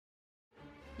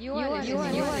You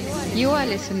are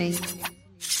listening to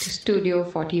Studio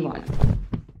 41.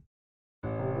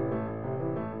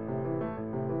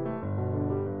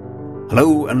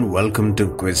 Hello and welcome to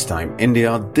Quiz Time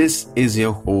India. This is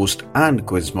your host and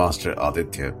quiz master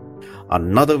Aditya.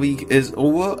 Another week is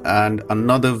over and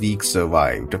another week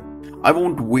survived. I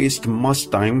won't waste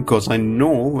much time because I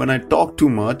know when I talk too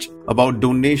much about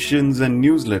donations and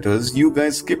newsletters, you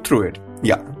guys skip through it.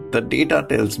 Yeah, the data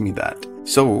tells me that.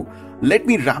 So, let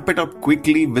me wrap it up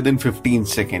quickly within 15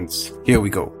 seconds. Here we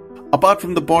go. Apart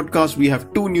from the podcast, we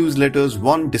have two newsletters.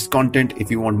 One, Discontent if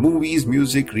you want movies,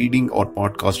 music, reading or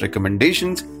podcast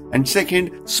recommendations. And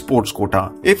second, Sports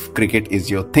Quota if cricket is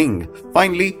your thing.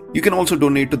 Finally, you can also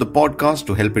donate to the podcast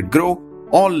to help it grow.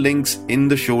 All links in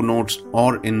the show notes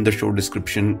or in the show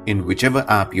description in whichever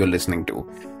app you're listening to.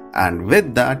 And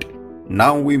with that,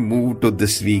 now we move to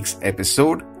this week's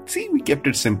episode. See, we kept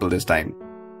it simple this time.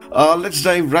 Let's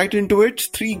dive right into it.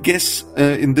 Three guests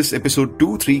in this episode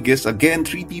too. Three guests again.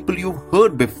 Three people you've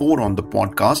heard before on the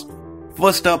podcast.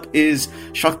 First up is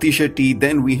Shakti Shetty.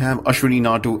 Then we have Ashwini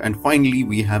Natu. And finally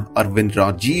we have Arvind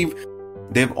Rajiv.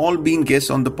 They've all been guests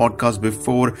on the podcast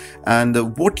before. And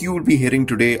what you will be hearing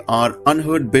today are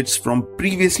unheard bits from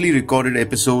previously recorded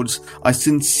episodes. I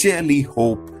sincerely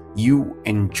hope you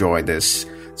enjoy this.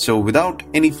 So without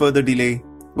any further delay,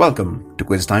 welcome to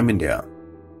Quiz Time India.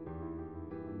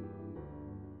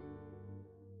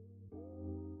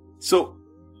 So,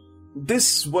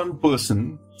 this one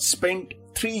person spent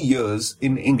 3 years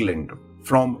in England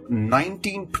from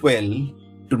 1912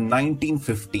 to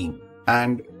 1915,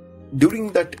 and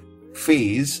during that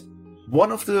phase,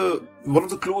 one of the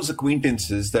close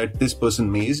acquaintances that this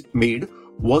person made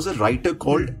was a writer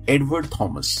called Edward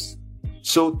Thomas.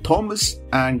 So, Thomas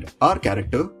and our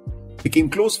character became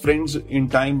close friends in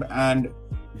time, and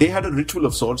they had a ritual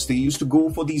of sorts. They used to go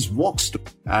for these walks too.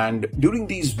 And during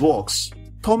these walks,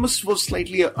 Thomas was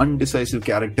slightly an undecisive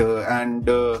character, and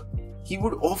he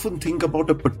would often think about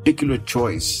a particular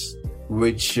choice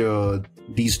which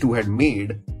these two had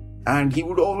made, and he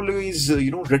would always,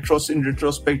 in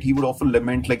retrospect, he would often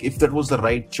lament like if that was the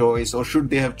right choice or should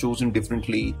they have chosen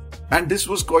differently. And this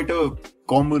was quite a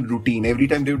common routine. Every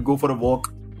time they would go for a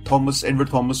walk, Edward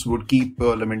Thomas would keep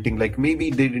lamenting like maybe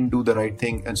they didn't do the right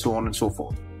thing, and so on and so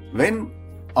forth. When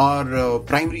our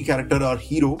primary character, our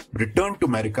hero, returned to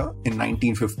America in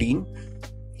 1915,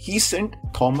 he sent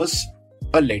Thomas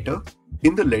a letter.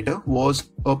 In the letter was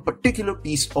a particular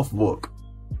piece of work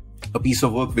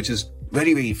which is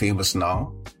very, very famous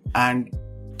now. And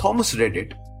Thomas read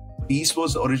it. The piece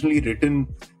was originally written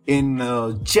in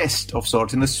jest of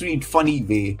sorts, in a sweet, funny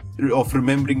way of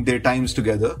remembering their times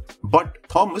together. But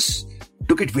Thomas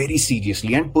took it very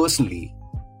seriously and personally.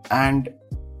 And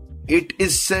it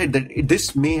is said that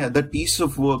that piece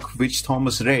of work which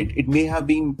Thomas read, it may have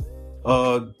been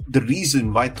the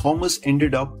reason why Thomas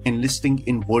ended up enlisting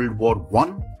in World War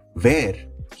I, where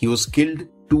he was killed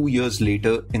 2 years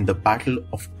later in the Battle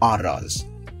of Arras.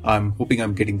 I'm hoping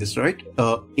I'm getting this right.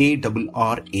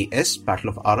 A-R-R-A-S, Battle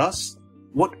of Arras.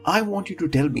 What I want you to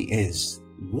tell me is,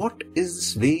 what is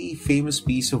this very famous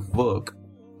piece of work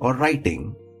or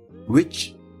writing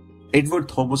which Edward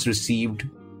Thomas received,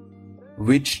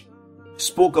 which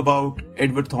spoke about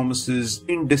Edward Thomas's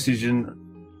indecision,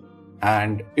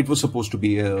 and it was supposed to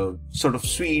be a sort of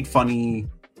sweet, funny,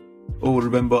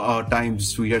 remember our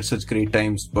times, we had such great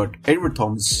times, but Edward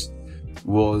Thomas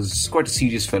was quite a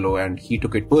serious fellow and he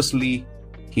took it personally.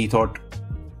 He thought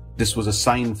this was a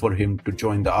sign for him to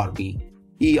join the army.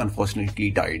 He unfortunately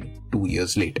died 2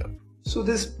 years later. So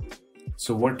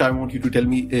what I want you to tell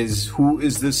me is, who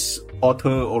is this author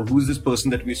or who is this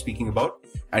person that we're speaking about,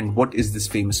 and what is this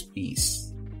famous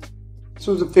piece?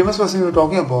 So the famous person we're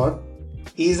talking about,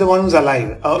 he's the one who was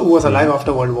alive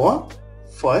after World War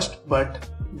first, but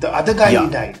the other guy, he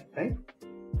died, right?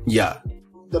 Yeah.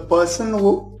 The person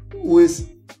who was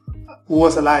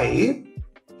alive,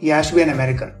 he has to be an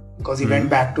American because he went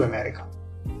back to America.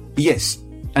 Yes,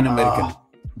 an American.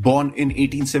 Born in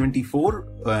 1874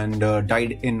 and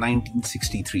died in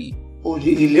 1963. Oh,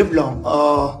 he lived long.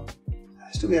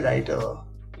 Has to be a writer.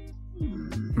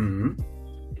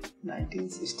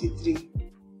 1963.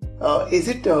 Is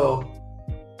it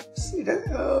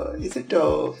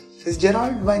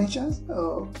Fitzgerald by any chance?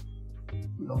 No.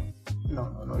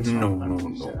 It's not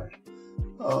Fitzgerald.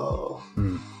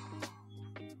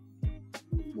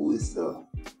 Who is the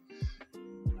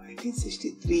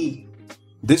 1963?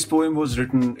 This poem was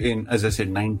written in, as I said,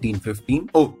 1915.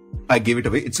 Oh, I gave it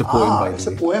away. It's a poem, by the way. It's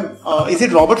a poem. Is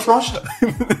it Robert Frost?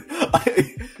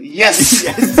 Yes.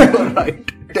 Yes, you're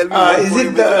right. Tell me. Is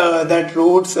it that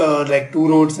roads, like two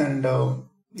roads and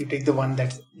You take the one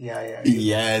that's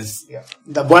Yes.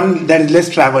 the one that is less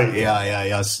traveled.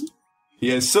 Yes.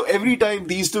 Yes. So every time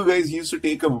these two guys used to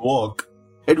take a walk,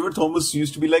 Edward Thomas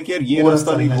used to be like, "यार ये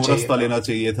रास्ता नहीं, वो रास्ता लेना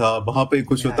चाहिए था. वहाँ पे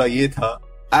कुछ होता ये था."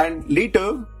 And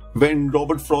later, when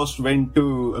Robert Frost went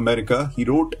to America, he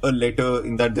wrote a letter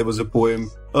in that there was a poem,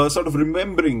 sort of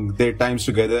remembering their times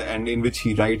together, and in which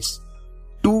he writes,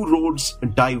 "Two roads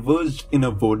diverged in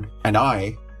a wood, and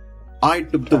I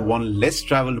took the one less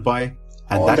traveled by,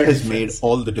 and that has made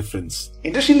all the difference."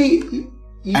 Interestingly,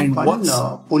 he won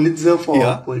Pulitzer for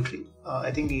poetry. I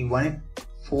think he won it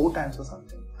 4 times or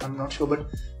something. I'm not sure, but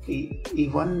he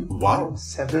won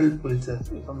several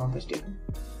Pulitzers, if I'm not mistaken.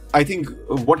 I think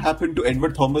what happened to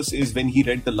Edward Thomas is when he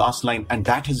read the last line, and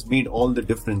that has made all the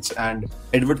difference. And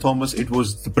Edward Thomas, it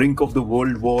was the brink of the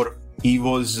World War. He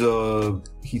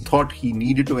thought he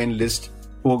needed to enlist.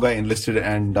 Poor guy enlisted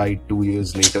and died 2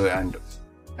 years later. And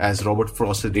as Robert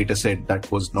Frost later said, that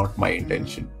was not my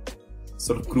intention.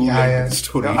 Sort of cruel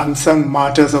story. The unsung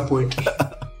martyrs of poetry.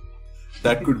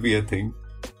 That could be a thing.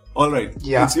 All right.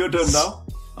 Yeah. It's your turn now.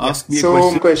 Ask me a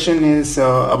question. question. So, question is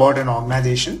about an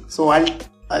organization. So,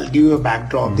 I'll give you a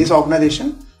backdrop. This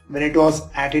organization, when it was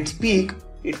at its peak,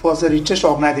 it was the richest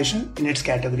organization in its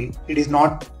category. It is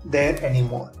not there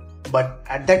anymore. But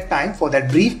at that time, for that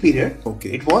brief period,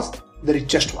 it was the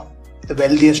richest one, the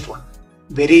wealthiest one.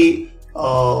 Very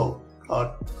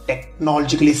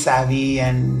technologically savvy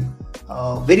and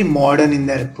very modern in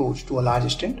their approach to a large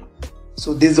extent.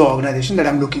 So this is the organization that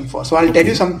I'm looking for. So I'll tell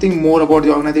you something more about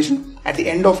the organization. At the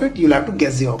end of it, you'll have to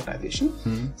guess the organization.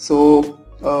 So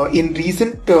in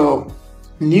recent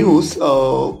news,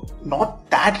 not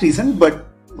that recent, but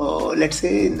let's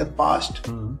say in the past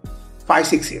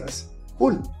 5-6 years.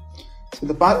 Cool. So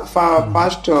the past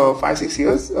 5-6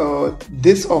 years,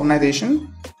 this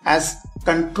organization has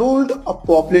controlled a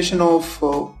population of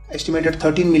estimated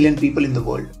 13 million people in the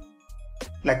world.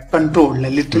 Like controlled,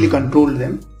 like literally controlled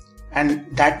them. And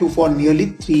that too for nearly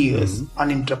 3 years,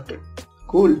 uninterrupted.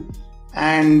 Cool.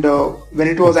 And when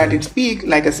it was at its peak,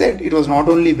 like I said, it was not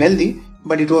only wealthy,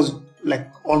 but it was like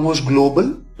almost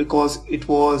global, because it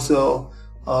was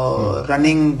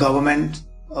running government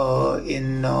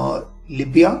in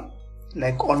Libya,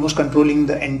 like almost controlling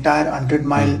the entire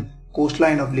 100-mile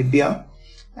coastline of Libya,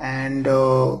 and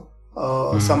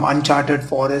some uncharted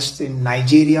forests in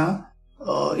Nigeria.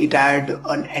 It had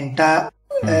an entire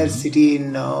city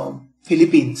in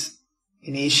Philippines,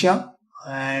 in Asia,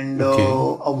 and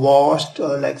a vast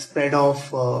spread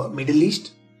of Middle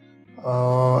East,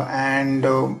 and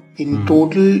in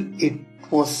total it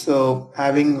was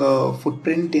having a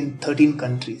footprint in 13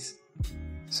 countries.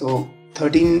 So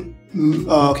 13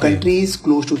 countries,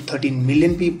 close to 13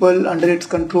 million people under its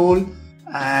control,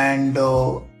 and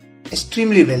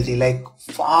extremely wealthy, like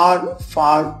far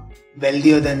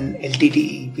wealthier than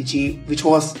LTTE, which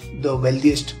was the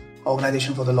wealthiest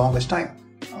organization for the longest time.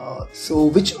 So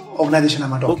which organization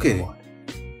am I talking about?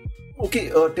 Okay,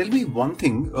 tell me one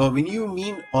thing. When you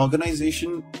mean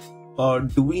organization,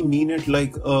 do we mean it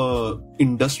like a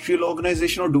industrial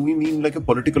organization, or do we mean like a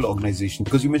political organization?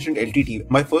 Because you mentioned LTT.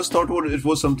 My first thought was it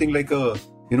was something like a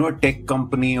tech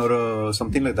company or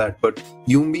something like that. But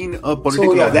you mean a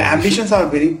political organization? The ambitions are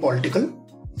very political.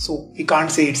 So we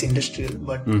can't say it's industrial,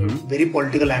 but very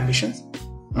political ambitions.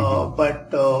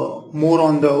 But more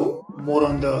on the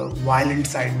violent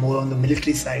side, more on the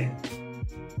military side.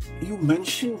 You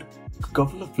mentioned a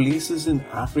couple of places in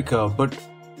Africa, but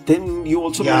then you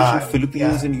also mentioned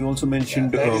Philippines, and you also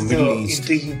mentioned Middle East.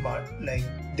 Intriguing part. Like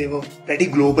they were pretty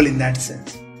global in that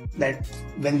sense. That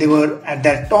when they were at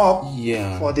that top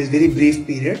for this very brief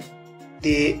period,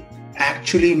 they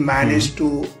actually managed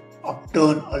to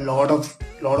upturn a lot of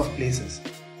places.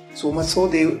 So much so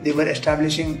they were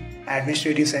establishing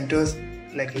administrative centers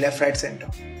like left, right, center.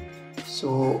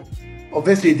 So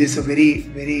obviously this is a very,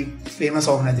 very famous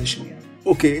organization.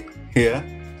 Okay.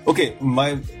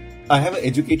 I have an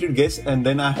educated guess, and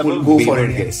then I have a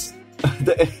wayward guess.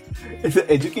 The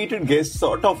educated guess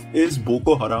sort of is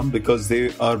Boko Haram, because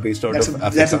they are based out of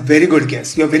Africa. That's a very good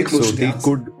guess. You are very close to the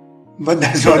answer. But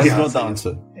that's not the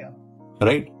answer.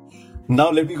 Right? Now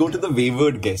let me go to the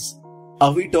wayward guess.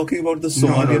 Are we talking about the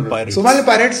Somalian pirates? Somalian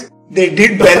pirates, they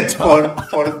did well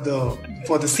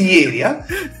for the sea area,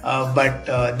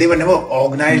 but they were never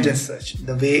organized as such.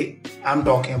 The way I'm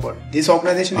talking about, this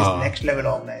organization is next level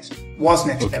organized. Was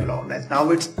next level organized. Now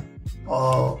it's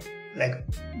like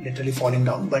literally falling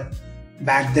down. But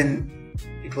back then,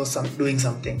 it was doing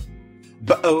something.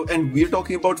 But, and we're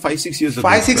talking about 5-6 years ago.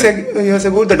 5-6 years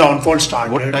ago, the downfall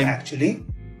started. What time? Actually.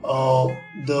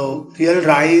 The real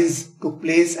rise took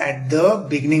place at the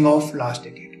beginning of last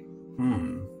decade.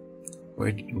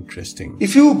 Quite interesting.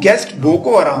 If you guessed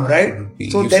Boko Haram, right?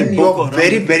 So You then said you're Boko Haram.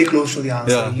 very, very close to the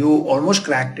answer. Yeah. You almost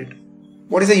cracked it.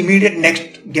 What is the immediate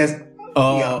next guess?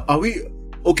 Are we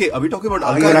talking about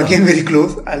Al You're Qaeda? again very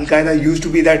close. Al Qaeda used to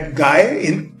be that guy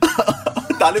in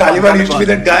Taliban used to be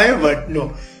that guy, but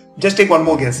no. Just take one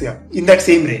more guess. Yeah, in that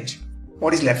same range.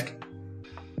 What is left?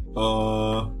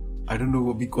 I don't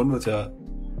know. Abhi kaun bacha?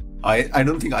 I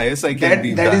don't think ISI can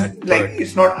be that that. is like,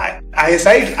 it's not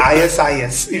ISI, it's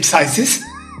ISIS. It's ISIS.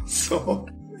 So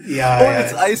yeah.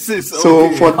 It's ISIS. So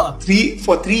Okay,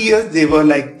 for 3 years they were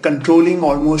like controlling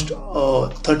almost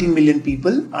 13 million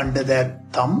people under their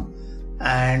thumb,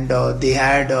 and they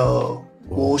had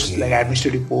posts like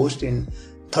administrative posts in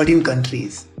 13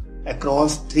 countries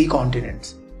across 3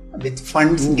 continents, with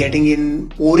funds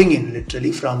pouring in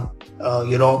literally from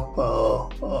Europe,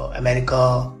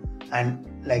 America, and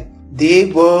like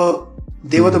they were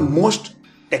the most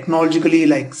technologically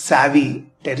like savvy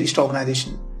terrorist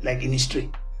organization like in history.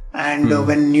 And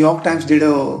when New York Times did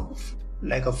a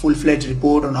full-fledged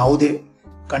report on how they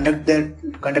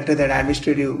conducted their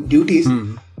administrative duties,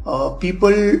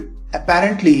 people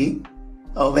apparently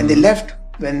when they left,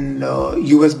 when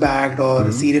US backed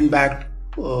or Syrian backed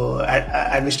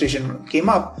administration came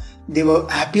up, they were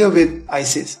happier with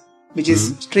ISIS, which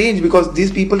is strange because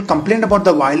these people complained about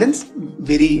the violence,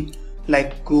 very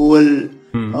like cruel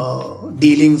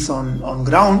dealings on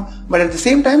ground, but at the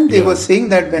same time they were saying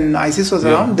that when ISIS was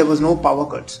around, there was no power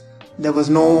cuts, there was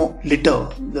no litter,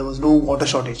 there was no water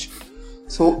shortage.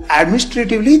 So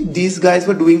administratively these guys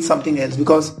were doing something else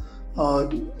because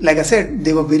like I said,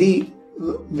 they were very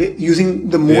using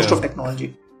the most of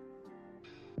technology.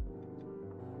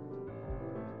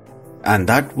 And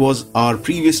that was our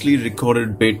previously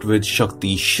recorded bit with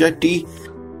Shakti Shetty.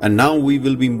 And now we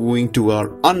will be moving to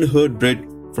our unheard bit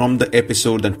from the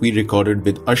episode that we recorded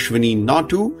with Ashwini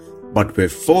Natu. But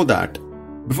before that,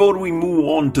 before we move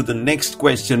on to the next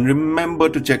question, remember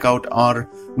to check out our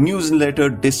newsletter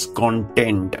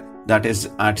Discontent. That is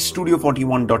at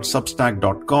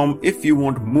studio41.substack.com if you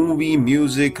want movie,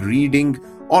 music, reading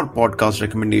or podcast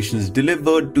recommendations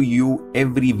delivered to you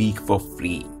every week for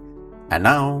free. And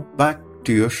now, back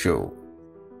to your show.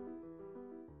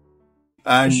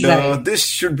 And this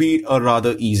should be a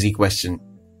rather easy question.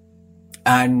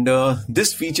 And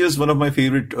this features one of my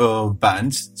favorite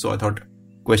bands. So I thought,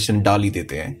 question dali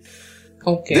dete hain.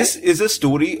 Okay. This is a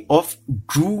story of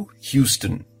Drew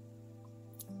Houston.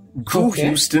 Drew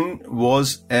Houston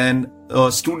was a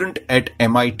student at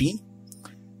MIT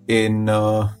in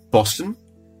Boston.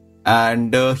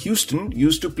 And Houston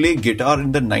used to play guitar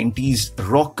in the 90s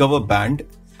rock cover band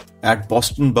at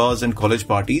Boston bars and college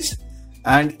parties,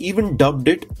 and even dubbed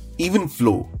it Even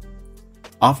Flow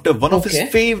after one of his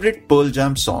favorite Pearl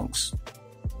Jam songs.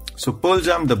 So Pearl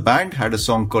Jam, the band, had a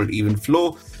song called Even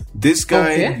Flow. This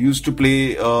guy used to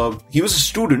play, he was a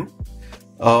student,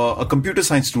 a computer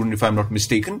science student if I'm not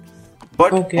mistaken,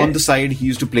 but on the side he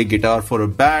used to play guitar for a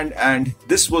band, and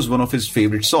this was one of his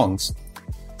favorite songs.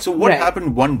 So what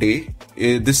happened one day,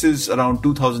 this is around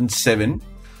 2007,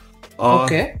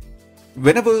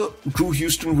 whenever Drew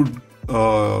Houston would,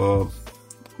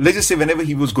 let's just say whenever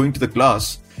he was going to the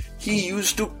class, he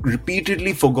used to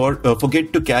repeatedly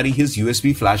forget to carry his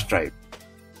USB flash drive.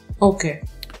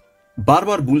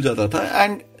 Baar-baar bhul jata tha,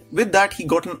 and with that he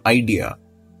got an idea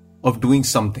of doing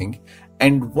something,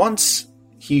 and once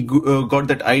he got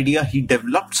that idea, he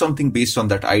developed something based on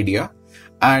that idea,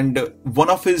 and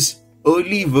one of his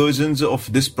early versions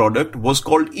of this product was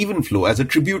called Even Flow as a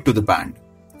tribute to the band.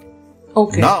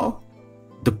 Now,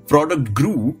 the product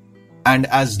grew, and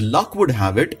as luck would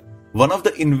have it, one of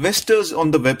the investors on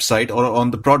the website or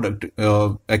on the product,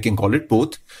 I can call it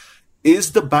both,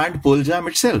 is the band Pearl Jam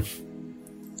itself.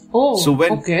 So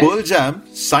when Pearl Jam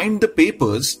signed the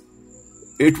papers,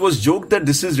 it was joked that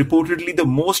this is reportedly the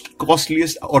most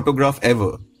costliest autograph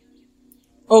ever.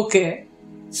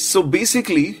 So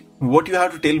basically, what you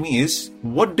have to tell me is,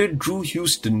 what did Drew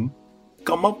Houston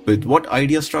come up with? What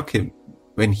idea struck him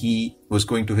when he was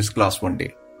going to his class one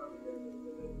day?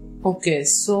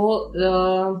 So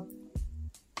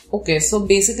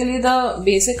basically the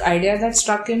basic idea that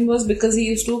struck him was because he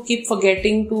used to keep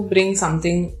forgetting to bring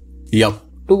something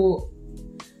to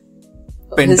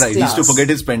pen his drive. class. He used to forget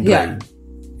his pen drive.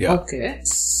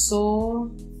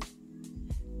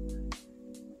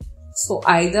 So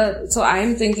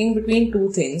I'm thinking between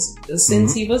two things.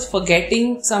 Since he was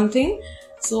forgetting something,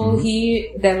 so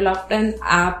he developed an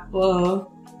app for,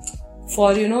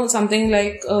 something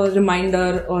like a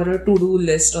reminder or a to-do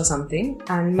list or something.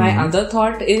 And my other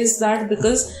thought is that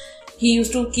because he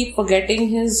used to keep forgetting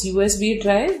his USB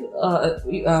drive,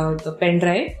 the pen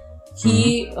drive,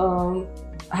 he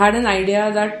had an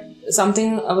idea that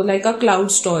something like a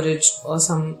cloud storage or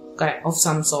some kind of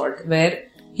some sort, where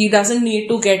he doesn't need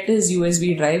to get his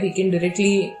USB drive. He can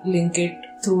directly link it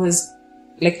through his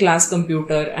like class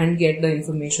computer and get the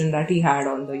information that he had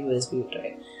on the USB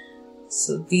drive.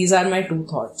 So these are my two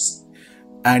thoughts.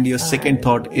 And your second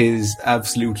thought is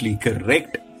absolutely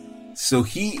correct. So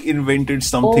he invented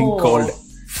something called,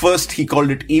 first he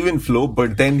called it Evenflow,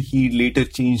 but then he later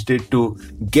changed it to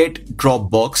Get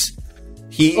Dropbox.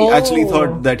 He actually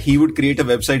thought that he would create a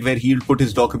website where he would put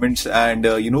his documents and,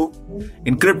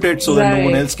 encrypt it so that no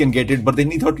one else can get it. But then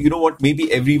he thought, you know what,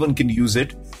 maybe everyone can use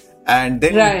it. And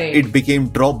then it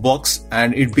became Dropbox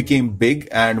and it became big.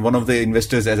 And one of the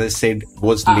investors, as I said,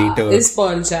 was later is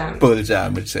Pearl Jam. Pearl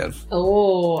Jam itself.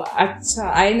 Oh,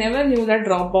 acha. I never knew that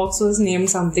Dropbox was named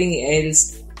something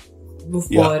else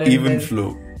before. Yeah,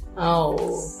 Evenflow.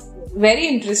 Oh, very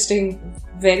interesting.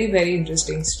 Very, very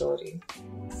interesting story.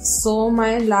 So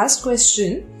my last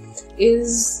question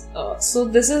is, so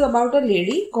this is about a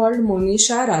lady called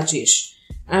Monisha Rajesh,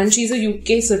 and she's a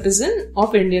UK citizen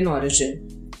of Indian origin.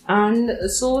 And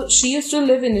so she used to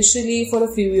live initially for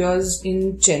a few years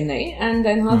in Chennai, and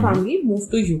then her family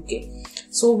moved to UK.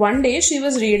 So one day she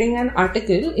was reading an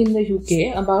article in the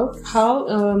UK about how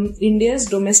India's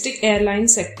domestic airline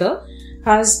sector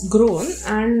has grown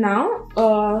and now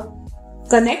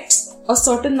connects a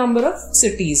certain number of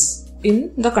cities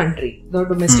in the country, the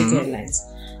domestic airlines.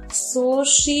 So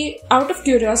she, out of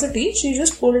curiosity, she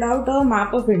just pulled out a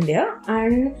map of India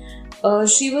and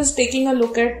she was taking a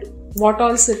look at what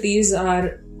all cities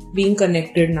are being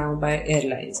connected now by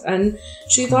airlines. And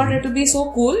she thought it would be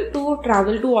so cool to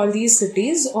travel to all these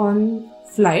cities on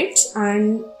flights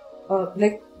and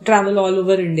travel all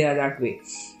over India that way.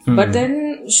 But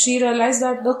then she realized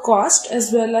that the cost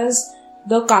as well as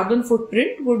the carbon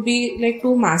footprint would be like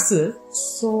too massive.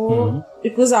 So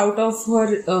it was out of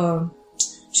her,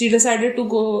 she decided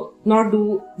to not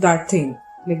do that thing,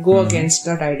 like go against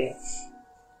that idea.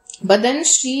 But then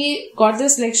she got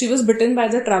this, like she was bitten by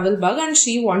the travel bug and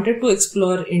she wanted to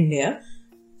explore India.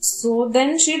 So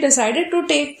then she decided to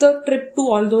take the trip to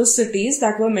all those cities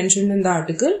that were mentioned in the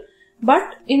article,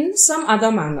 but in some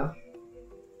other manner.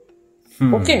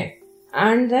 Okay.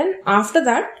 And then after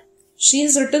that, she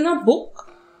has written a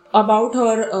book about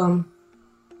her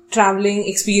traveling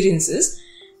experiences.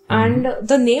 And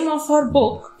the name of her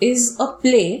book is a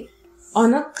play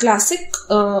on a classic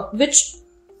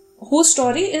whose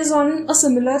story is on a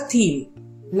similar theme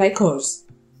like hers.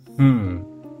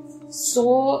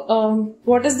 So,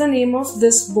 what is the name of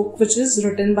this book which is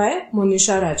written by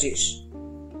Monisha Rajesh?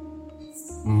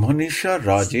 Monisha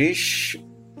Rajesh.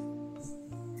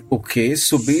 Okay,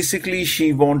 so basically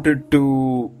she wanted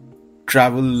to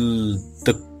travel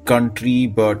the country,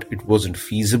 but it wasn't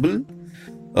feasible,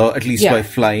 at least by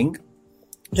flying.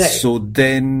 Right. So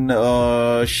then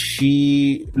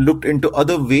she looked into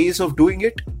other ways of doing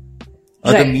it,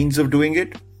 other means of doing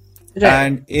it. Right.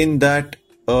 And in that,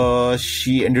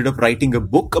 she ended up writing a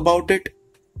book about it.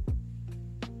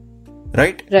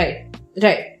 Right?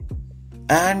 Right.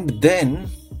 And then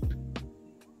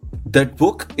that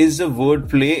book is a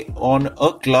wordplay on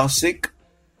a classic,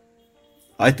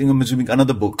 I think I'm assuming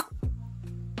another book.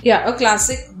 Yeah, a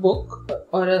classic book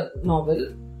or a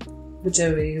novel,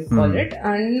 whichever way you call it.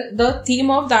 And the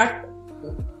theme of that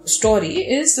story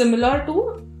is similar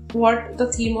to what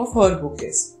the theme of her book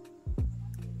is.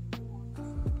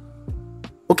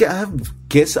 Okay,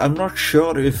 I'm not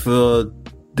sure if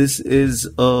this is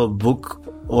a book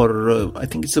or I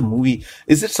think it's a movie.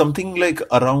 Is it something like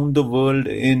Around the World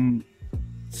in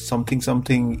something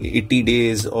 80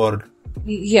 days or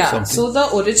something? So the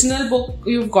original book,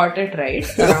 you've got it right.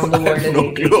 Around the World in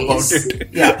 80 days.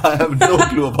 Yeah. I have no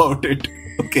clue about it.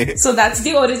 Okay. So that's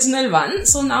the original one.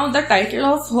 So now the title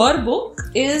of her book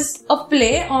is a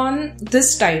play on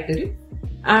this title.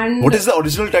 And what is the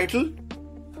original title?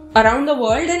 Around the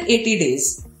World in 80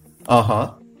 days.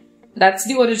 That's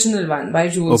the original one by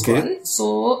Jules Verne.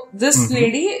 So this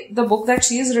lady, the book that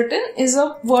she has written is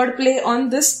a wordplay on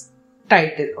this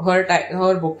title,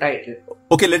 her book title.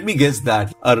 Okay, let me guess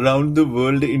that. Around the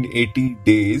World in 80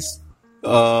 days.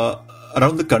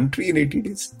 Around the country in 80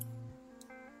 days?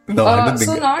 No, I don't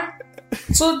think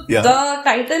So the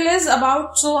title is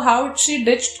about how she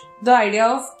ditched the idea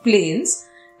of planes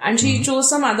and she chose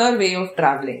some other way of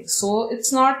traveling. So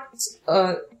it's not,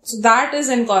 so that is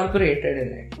incorporated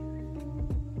in it.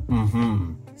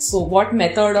 So what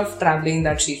method of traveling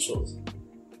that she chose?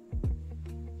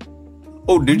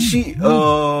 Oh, did she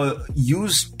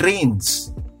use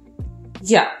trains?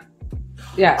 Yeah.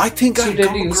 Yeah, I think she I've did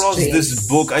come use across trains. this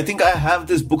book. I think I have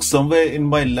this book somewhere in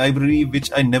my library, which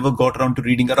I never got around to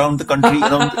reading. Around the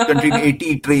country in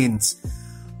 80 trains.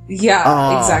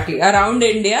 Yeah, exactly. Around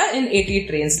India in 80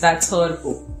 trains. That's her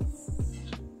book.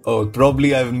 Oh,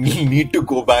 probably I need to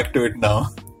go back to it now.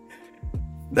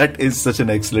 That is such an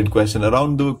excellent question.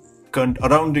 Around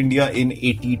India in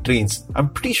 80 trains. I'm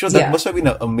pretty sure that must have been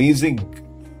an amazing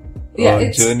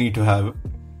journey to have.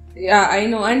 Yeah, I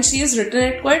know. And she has written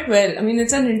it quite well. I mean,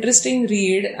 it's an interesting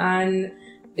read. And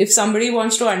if somebody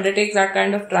wants to undertake that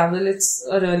kind of travel, it's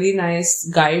a really nice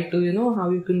guide to,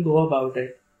 how you can go about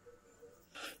it.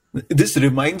 This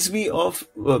reminds me of,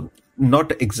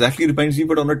 not exactly reminds me,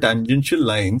 but on a tangential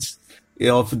lines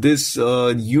of this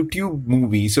YouTube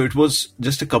movie. So it was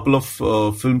just a couple of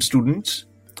film students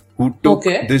who took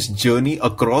this journey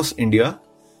across India.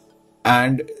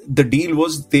 And the deal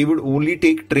was they would only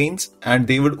take trains and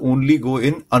they would only go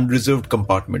in unreserved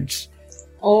compartments.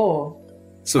 Oh.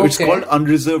 So it's called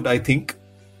Unreserved, I think.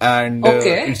 And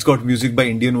it's got music by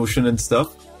Indian Ocean and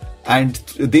stuff. And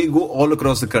they go all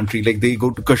across the country. Like they go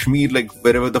to Kashmir, like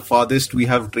wherever the farthest we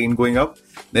have train going up.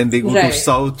 Then they go to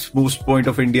southmost point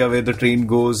of India where the train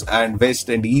goes, and west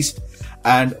and east.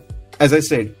 And as I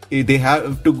said, they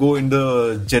have to go in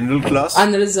the general class.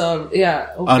 Unreserved,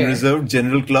 yeah. Okay. Unreserved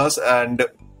general class, and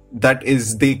that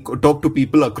is, they talk to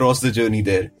people across the journey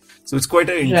there. So it's quite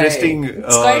an interesting... Right.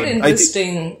 It's quite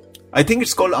interesting. I think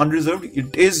it's called Unreserved.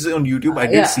 It is on YouTube. I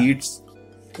did see it.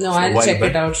 No, I'll check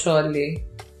it out surely.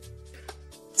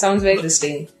 Sounds very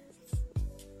interesting.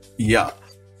 Yeah.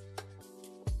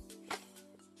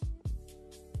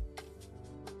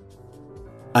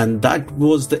 And that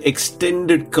was the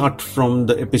extended cut from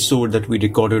the episode that we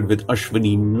recorded with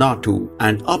Ashwini Natu.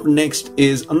 And up next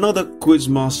is another quiz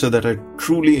master that I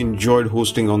truly enjoyed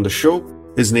hosting on the show.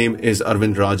 His name is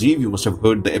Arvind Rajiv. You must have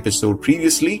heard the episode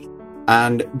previously.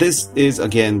 And this is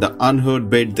again the unheard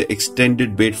bit, the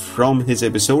extended bit from his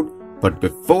episode. But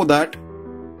before that,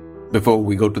 before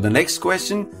we go to the next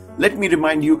question, let me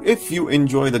remind you, if you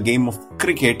enjoy the game of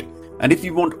cricket, and if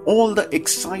you want all the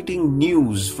exciting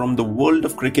news from the world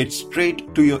of cricket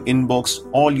straight to your inbox,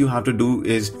 all you have to do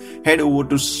is head over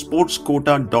to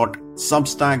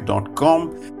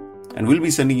sportsquota.substack.com, and we'll be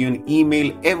sending you an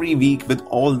email every week with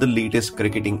all the latest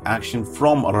cricketing action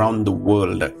from around the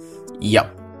world. Yup,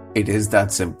 it is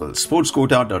that simple.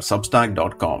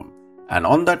 sportsquota.substack.com. And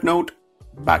on that note,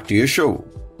 back to your show.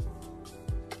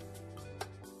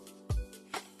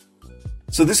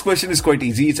 So this question is quite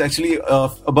easy. It's actually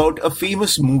about a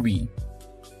famous movie.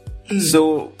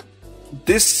 So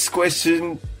this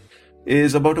question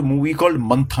is about a movie called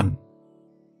Manthan,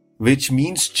 which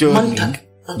means churning.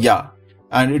 Yeah.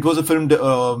 And it was a film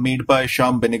made by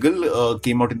Shyam Benegal,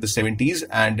 came out in the 70s,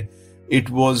 and it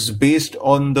was based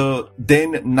on the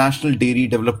then National Dairy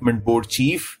Development Board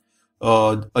chief,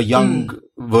 a young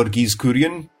Varghese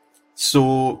Kurian.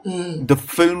 So the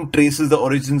film traces the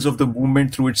origins of the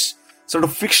movement through its sort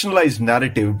of fictionalized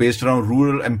narrative based around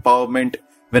rural empowerment,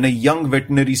 when a young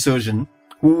veterinary surgeon,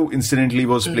 who incidentally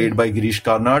was played by Girish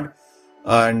Karnad,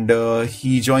 and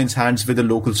he joins hands with a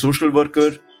local social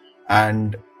worker,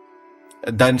 and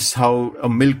that's how a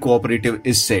milk cooperative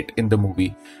is set in the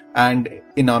movie, and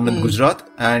in Anand, Gujarat.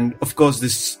 And of course,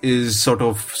 this is sort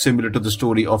of similar to the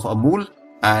story of Amul.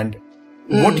 And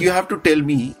what you have to tell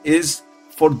me is,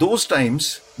 for those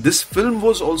times, this film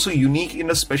was also unique in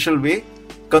a special way,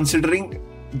 considering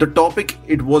the topic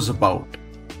it was about.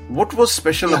 What was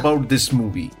special about this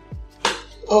movie?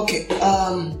 Okay,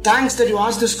 thanks that you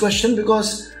asked this question,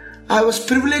 because I was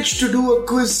privileged to do a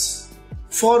quiz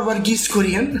for Varghese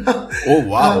Kurian. Oh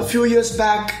wow! A few years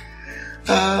back,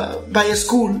 by a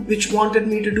school which wanted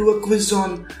me to do a quiz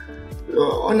on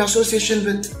association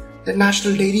with the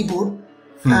National Dairy Board,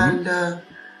 and I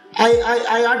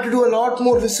had to do a lot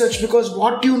more research, because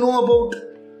what you know about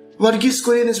Varghese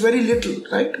Kurian is very little,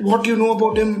 right? What you know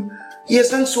about him, he has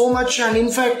done so much, and in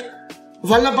fact,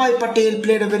 Vallabhbhai Patel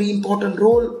played a very important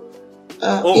role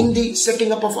in the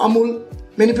setting up of Amul.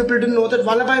 Many people didn't know that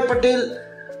Vallabhbhai Patel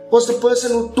was the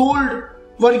person who told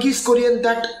Varghese Kurian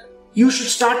that you should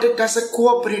start it as a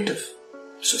cooperative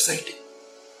society.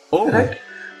 Oh. Right?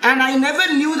 And I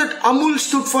never knew that Amul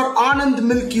stood for Anand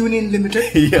Milk Union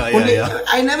Limited.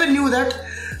 I never knew that.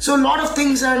 So a lot of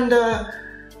things, and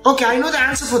okay, I know the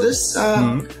answer for this.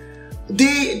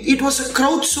 It was a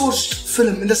crowdsourced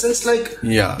film, in the sense like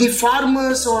the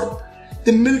farmers or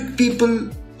the milk people,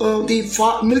 the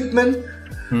milkmen,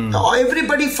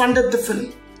 everybody funded the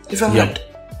film, if I'm right.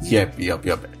 Yep.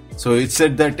 So it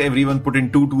said that everyone put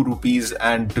in 2 rupees,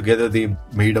 and together they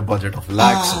made a budget of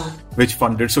lakhs, which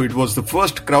funded. So it was the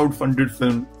first crowd-funded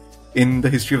film in the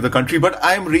history of the country. But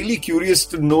I'm really curious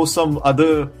to know some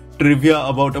other trivia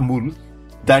about Amul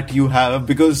that you have,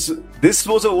 because this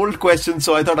was an old question,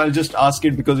 so I thought I'll just ask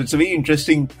it because it's a very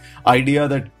interesting idea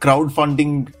that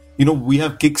crowdfunding, we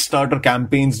have Kickstarter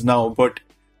campaigns now, but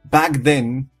back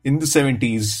then in the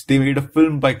 70s, they made a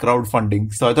film by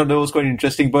crowdfunding. So I thought that was quite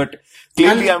interesting, but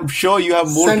clearly I'm sure you have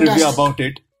more trivia about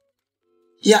it.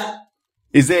 Yeah.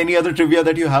 Is there any other trivia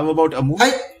that you have about Amul?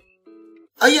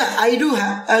 Yeah, I do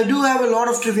have a lot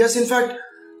of trivia. In fact,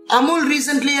 Amul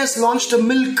recently has launched a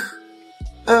milk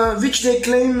which they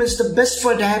claim is the best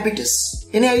for diabetes.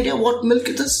 Any idea what milk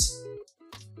it is?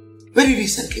 Very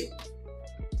recently.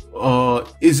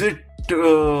 Is it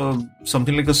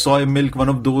something like a soy milk, one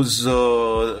of those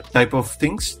type of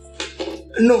things?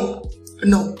 No.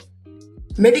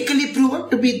 Medically proven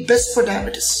to be best for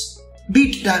diabetes.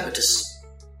 Beat diabetes.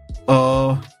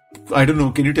 I don't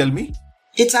know. Can you tell me?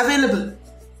 It's available.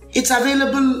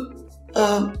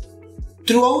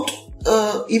 Throughout.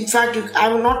 In fact, I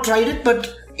have not tried it,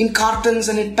 but in cartons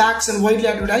and in packs and widely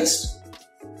advertised.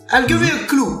 I'll give you a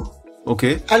clue.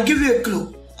 Okay. I'll give you a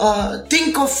clue.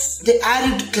 Think of the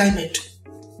arid climate.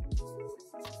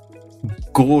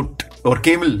 Goat or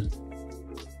camel?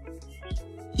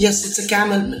 Yes, it's a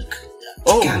camel milk.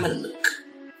 It's camel milk.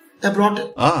 They brought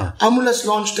it. Amul has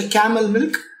launched a camel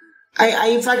milk.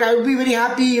 In fact, I would be very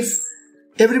happy if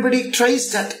everybody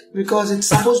tries that, because it's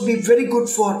supposed to be very good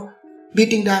for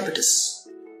beating diabetes.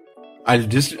 I'll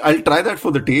try that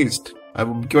for the taste.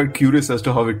 I'm quite curious as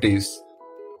to how it tastes.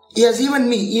 Yes, even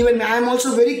me. I am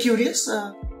also very curious.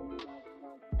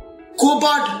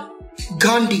 Kobad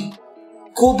Gandhi.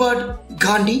 Kobad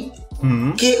Gandhi.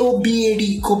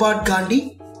 K-O-B-A-D. Kobad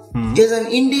Gandhi is an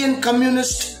Indian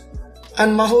communist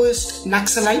and Maoist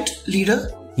Naxalite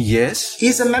leader. Yes. He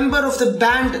is a member of the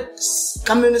banned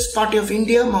Communist Party of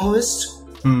India, Maoist,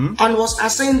 and was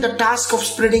assigned the task of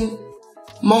spreading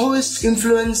Maoist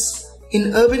influence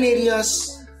in urban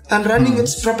areas and running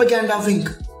its propaganda wing.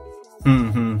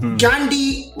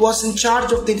 Gandhi was in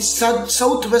charge of the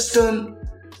Southwestern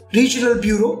Regional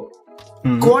Bureau,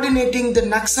 coordinating the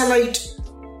Naxalite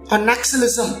or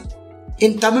Naxalism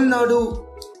in Tamil Nadu,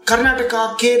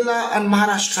 Karnataka, Kerala and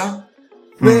Maharashtra,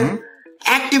 where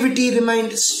activity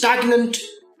remained stagnant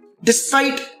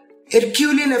despite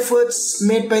Herculean efforts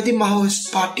made by the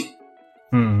Maoist party.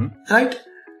 Right?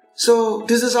 So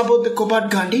this is about the Kobad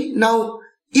Gandhi. Now,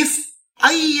 if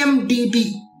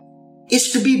IMDb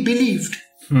is to be believed,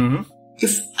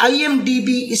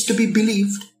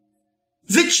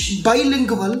 which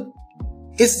bilingual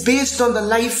is based on the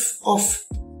life of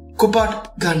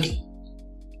Kobad Gandhi?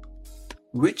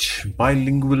 Which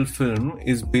bilingual film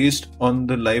is based on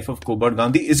the life of Kobad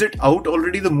Gandhi? Is it out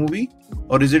already, the movie?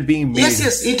 Or is it being made? Yes.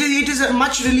 It is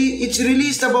it's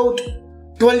released about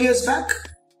 12 years back.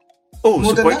 Oh,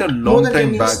 so quite a long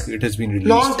time back it has been released.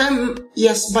 Long time,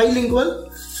 yes,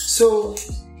 bilingual. So,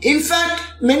 in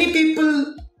fact, many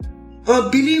people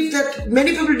believe that,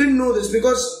 many people didn't know this,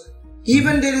 because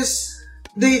even there is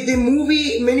the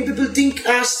movie, many people think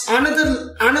as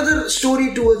another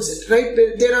story towards it, right?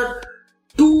 There are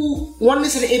two. One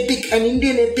is an epic, an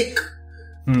Indian epic.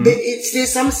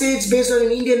 Some say it's based on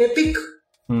an Indian epic,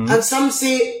 and some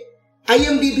say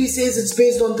IMDb says it's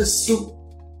based on this too.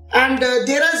 And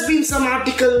there has been some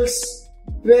articles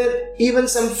where even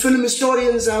some film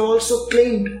historians have also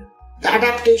claimed the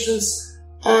adaptations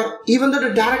are, even though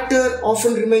the director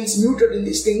often remains muted in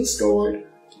these things to avoid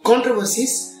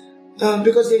controversies,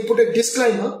 because they put a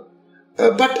disclaimer,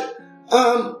 but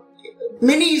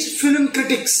many film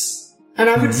critics and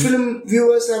avid film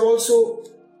viewers have also,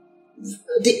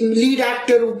 the lead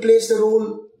actor who plays the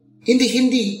role in the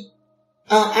Hindi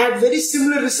had very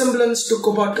similar resemblance to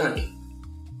Kobad Gandhi.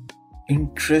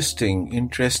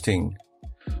 Interesting.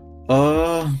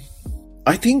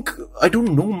 I think I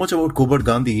don't know much about Kobad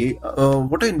Gandhi.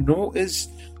 What I know is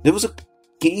there was a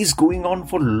case going on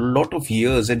for a lot of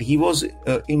years, and he was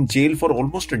in jail for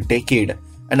almost a decade.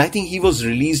 And I think he was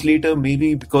released later,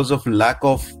 maybe because of lack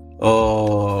of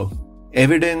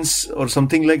evidence or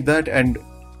something like that. And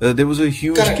there was a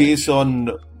huge case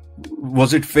on,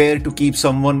 was it fair to keep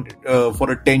someone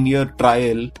for a 10-year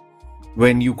trial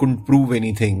when you couldn't prove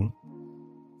anything?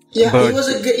 Yeah, but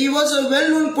he was a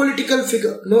well-known political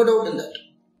figure, no doubt in that.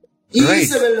 He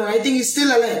is a well-known. I think he's still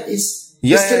alive. He's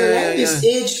still alive.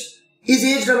 He's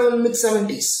aged around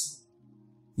mid-70s.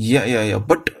 Yeah.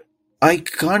 But I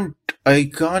can't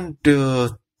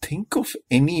think of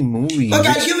any movie. Okay,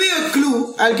 I'll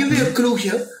give you a clue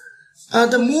here.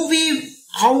 The movie,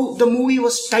 how the movie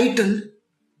was titled,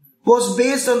 was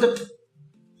based on the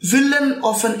villain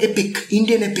of an epic,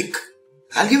 Indian epic.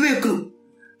 I'll give you a clue.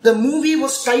 the movie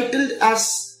was titled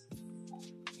as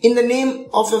in the name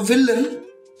of a villain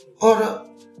or a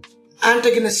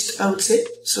antagonist, I would say.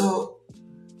 So,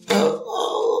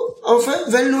 of a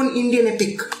well-known Indian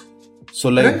epic. So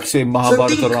like, right? say,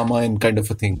 Mahabharata, Ramayana kind of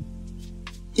a thing.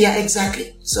 Yeah,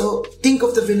 exactly. So, think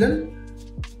of the villain.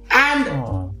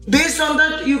 And based on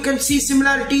that, you can see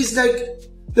similarities like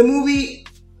the movie,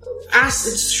 as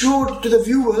it's showed to the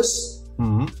viewers,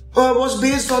 was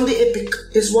based on the epic,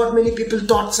 is what many people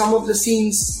thought. Some of the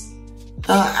scenes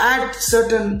add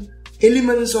certain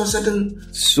elements or certain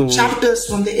chapters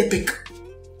from the epic.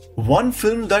 One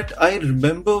film that I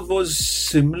remember was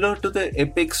similar to the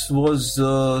epics was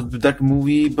that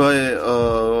movie by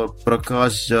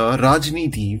Prakash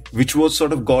Rajniti, which was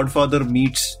sort of Godfather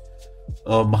meets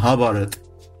Mahabharat.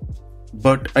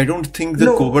 But I don't think the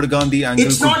Kobar Gandhi angle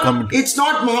come. It's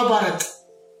not Mahabharat.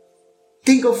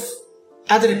 Think of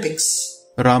other epics.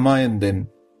 Ramayana then.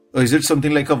 Or is it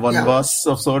something like a Vanvas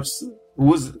of sorts?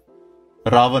 Who's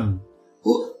Ravan?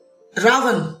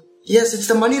 Ravan. Yes, it's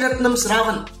the Mani Ratnam's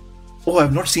Ravan. Oh,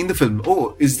 I've not seen the film.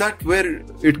 Oh, is that where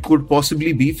it could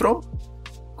possibly be from?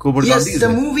 Kobar Gandhi? Yes, the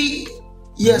movie.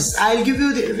 Yes, I'll give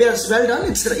you the. Yes, well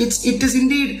done. It is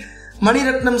indeed Mani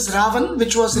Ratnam's Ravan,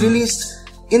 which was released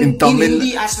in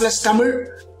Hindi as well as Tamil.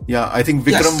 Yeah, I think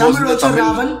Vikram was Tamil in the also Tamil.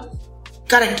 Ravan.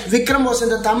 Correct. Vikram was in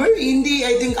the Tamil. Hindi,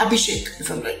 I think Abhishek, if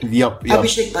I'm right. Yep.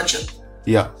 Abhishek Bachchan.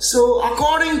 Yeah. So,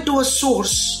 according to a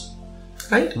source,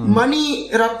 right, Mani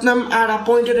Ratnam had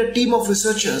appointed a team of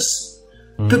researchers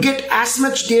to get as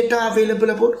much data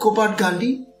available about Kobar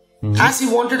Gandhi as he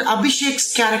wanted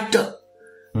Abhishek's character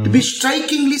to be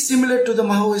strikingly similar to the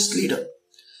Maoist leader.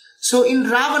 So, in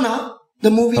Ravana, the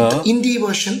movie, the Hindi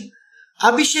version,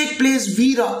 Abhishek plays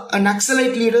Veera, a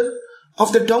Naxalite leader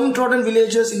of the downtrodden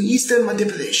villagers in eastern Madhya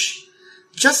Pradesh.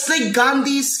 Just like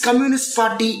Gandhi's Communist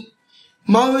Party,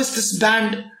 Maoist is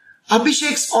banned,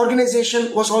 Abhishek's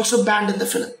organization was also banned in the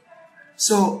film.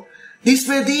 So, these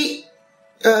were the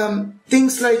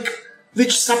things like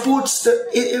which supports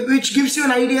which gives you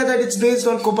an idea that it's based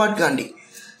on Kobar Gandhi.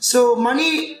 So,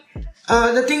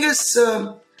 the thing is,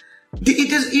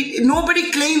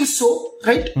 nobody claims so,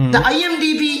 right? The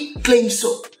IMDb claims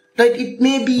so, right? It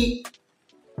may be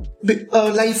a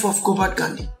life of Kobar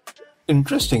Gandhi.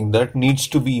 Interesting. That needs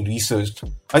to be researched.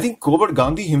 I think Kobar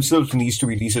Gandhi himself needs to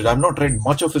be researched. I've not read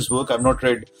much of his work. I've not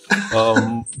read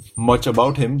much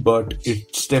about him, but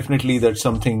it's definitely that's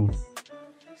something.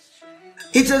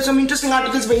 It's some interesting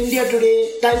articles by India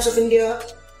Today, Times of India,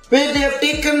 where they have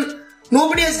taken,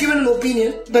 nobody has given an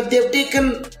opinion, but they have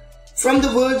taken from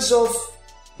the words of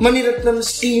Mani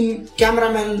Ratnam's team,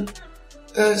 cameramen,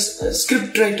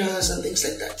 script writers and things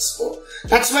like that. So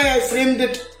that's why I framed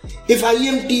it, if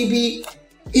IMDb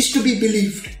is to be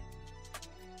believed.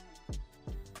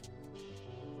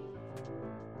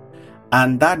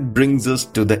 And that brings us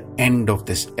to the end of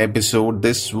this episode.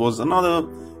 This was another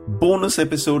bonus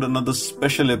episode, another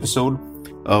special episode.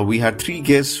 We had 3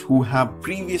 guests who have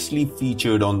previously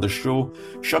featured on the show: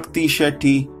 Shakti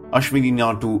Shetty, Ashwini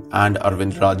Natu and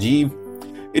Arvind Rajiv.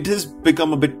 It has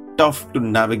become a bit tough to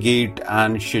navigate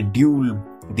and schedule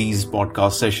these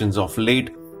podcast sessions of late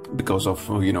because of,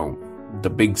 the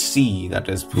big sea that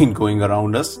has been going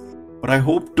around us. But I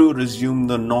hope to resume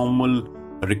the normal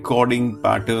recording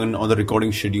pattern or the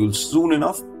recording schedule soon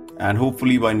enough. And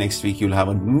hopefully by next week, you'll have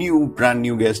a brand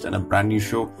new guest and a brand new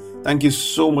show. Thank you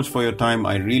so much for your time.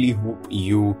 I really hope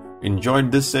you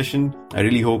enjoyed this session. I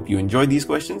really hope you enjoyed these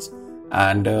questions.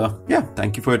 And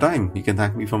thank you for your time. You can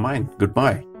thank me for mine.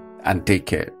 Goodbye and take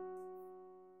care.